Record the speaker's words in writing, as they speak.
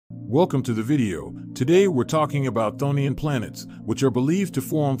Welcome to the video. Today we're talking about Chthonian planets, which are believed to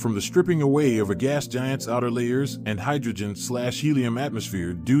form from the stripping away of a gas giant's outer layers and hydrogen/helium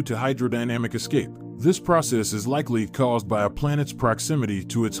atmosphere due to hydrodynamic escape. This process is likely caused by a planet's proximity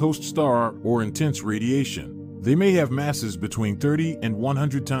to its host star or intense radiation. They may have masses between 30 and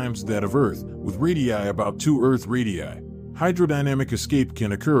 100 times that of Earth, with radii about 2 Earth radii. Hydrodynamic escape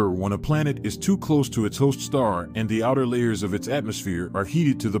can occur when a planet is too close to its host star and the outer layers of its atmosphere are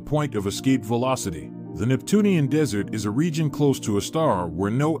heated to the point of escape velocity. The Neptunian desert is a region close to a star where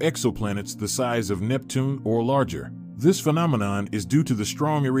no exoplanets the size of Neptune or larger. This phenomenon is due to the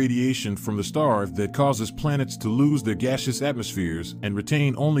strong irradiation from the star that causes planets to lose their gaseous atmospheres and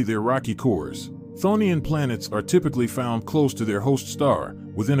retain only their rocky cores. Chthonian planets are typically found close to their host star,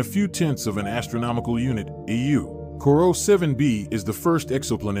 within a few tenths of an astronomical unit, AU. Corot 7b is the first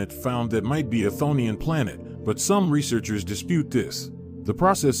exoplanet found that might be a Chthonian planet, but some researchers dispute this. The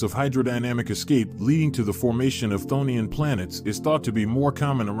process of hydrodynamic escape leading to the formation of Chthonian planets is thought to be more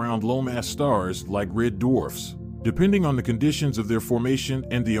common around low-mass stars like red dwarfs. Depending on the conditions of their formation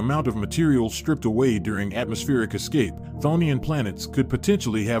and the amount of material stripped away during atmospheric escape, Chthonian planets could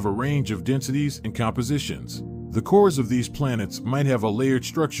potentially have a range of densities and compositions. The cores of these planets might have a layered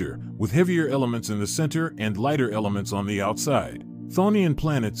structure, with heavier elements in the center and lighter elements on the outside. Chthonian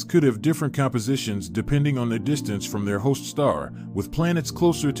planets could have different compositions depending on their distance from their host star, with planets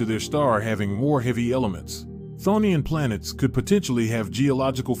closer to their star having more heavy elements. Chthonian planets could potentially have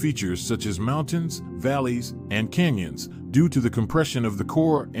geological features such as mountains, valleys, and canyons, due to the compression of the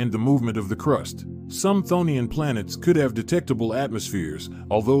core and the movement of the crust. Some Chthonian planets could have detectable atmospheres,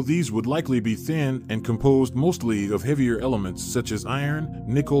 although these would likely be thin and composed mostly of heavier elements such as iron,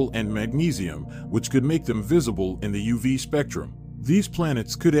 nickel, and magnesium, which could make them visible in the UV spectrum. These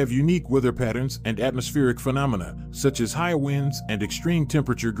planets could have unique weather patterns and atmospheric phenomena, such as high winds and extreme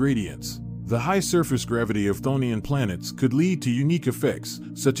temperature gradients. The high surface gravity of Chthonian planets could lead to unique effects,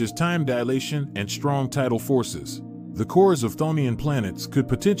 such as time dilation and strong tidal forces. The cores of Chthonian planets could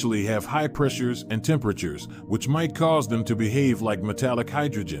potentially have high pressures and temperatures, which might cause them to behave like metallic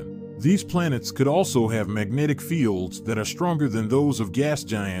hydrogen. These planets could also have magnetic fields that are stronger than those of gas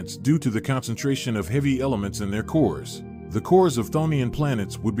giants due to the concentration of heavy elements in their cores. The cores of Chthonian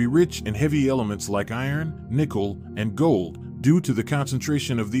planets would be rich in heavy elements like iron, nickel, and gold, due to the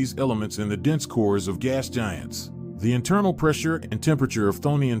concentration of these elements in the dense cores of gas giants. The internal pressure and temperature of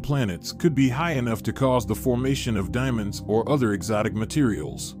Chthonian planets could be high enough to cause the formation of diamonds or other exotic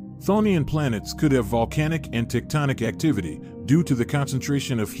materials. Chthonian planets could have volcanic and tectonic activity due to the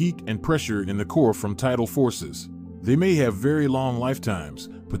concentration of heat and pressure in the core from tidal forces. They may have very long lifetimes,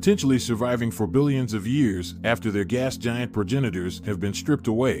 potentially surviving for billions of years after their gas giant progenitors have been stripped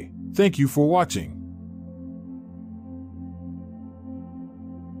away. Thank you for watching.